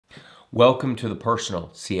Welcome to the Personal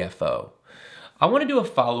CFO. I want to do a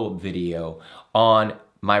follow-up video on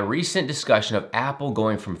my recent discussion of Apple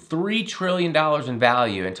going from $3 trillion in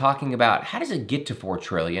value and talking about how does it get to $4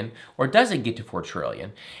 trillion, or does it get to $4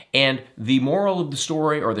 trillion? And the moral of the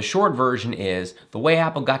story, or the short version, is the way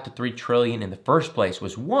Apple got to $3 trillion in the first place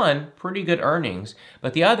was one, pretty good earnings,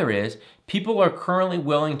 but the other is people are currently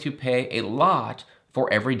willing to pay a lot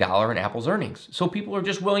for every dollar in Apple's earnings. So people are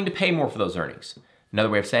just willing to pay more for those earnings. Another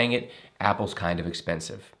way of saying it, Apple's kind of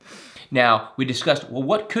expensive. Now, we discussed, well,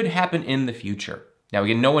 what could happen in the future? Now,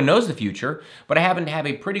 again, no one knows the future, but I happen to have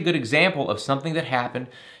a pretty good example of something that happened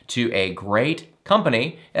to a great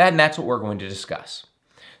company, and that's what we're going to discuss.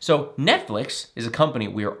 So Netflix is a company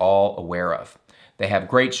we are all aware of. They have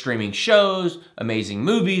great streaming shows, amazing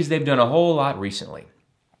movies. They've done a whole lot recently.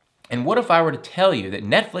 And what if I were to tell you that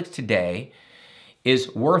Netflix today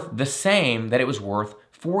is worth the same that it was worth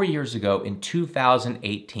 4 years ago in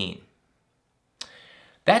 2018?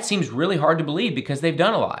 That seems really hard to believe because they've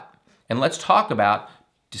done a lot. And let's talk about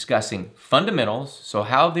discussing fundamentals, so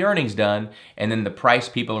how have the earnings done, and then the price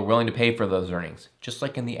people are willing to pay for those earnings, just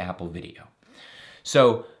like in the Apple video.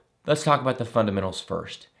 So let's talk about the fundamentals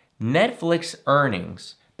first. Netflix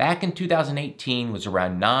earnings back in 2018 was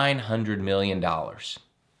around $900 million. It's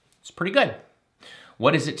pretty good.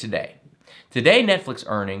 What is it today? Today, Netflix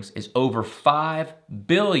earnings is over $5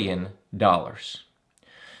 billion.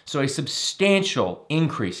 So a substantial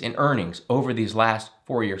increase in earnings over these last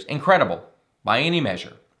 4 years. Incredible, by any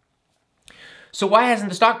measure. So why hasn't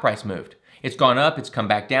the stock price moved? It's gone up, it's come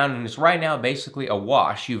back down, and it's right now basically a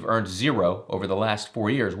wash. You've earned zero over the last 4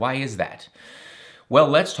 years. Why is that? Well,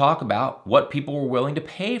 let's talk about what people were willing to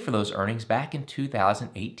pay for those earnings back in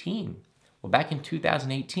 2018. Well, back in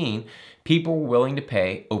 2018, people were willing to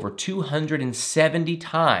pay over 270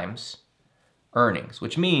 times earnings,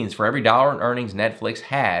 which means for every dollar in earnings Netflix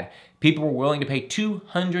had, people were willing to pay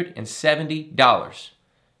 $270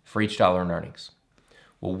 for each dollar in earnings.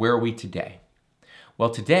 Well, where are we today? Well,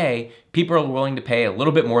 today, people are willing to pay a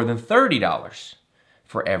little bit more than $30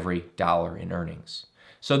 for every dollar in earnings.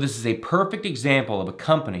 So this is a perfect example of a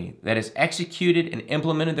company that has executed and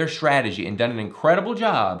implemented their strategy and done an incredible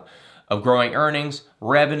job of growing earnings,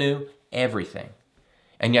 revenue, everything.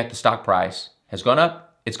 And yet the stock price has gone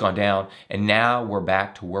up, it's gone down, and now we're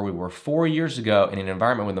back to where we were 4 years ago in an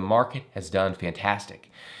environment where the market has done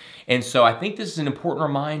fantastic. And so I think this is an important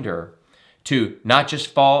reminder to not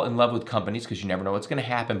just fall in love with companies, because you never know what's going to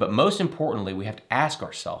happen, but most importantly, we have to ask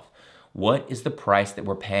ourselves, what is the price that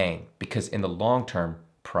we're paying? Because in the long term,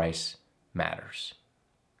 price matters.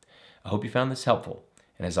 I hope you found this helpful,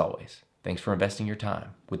 and as always, thanks for investing your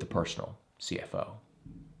time with the Personal CFO.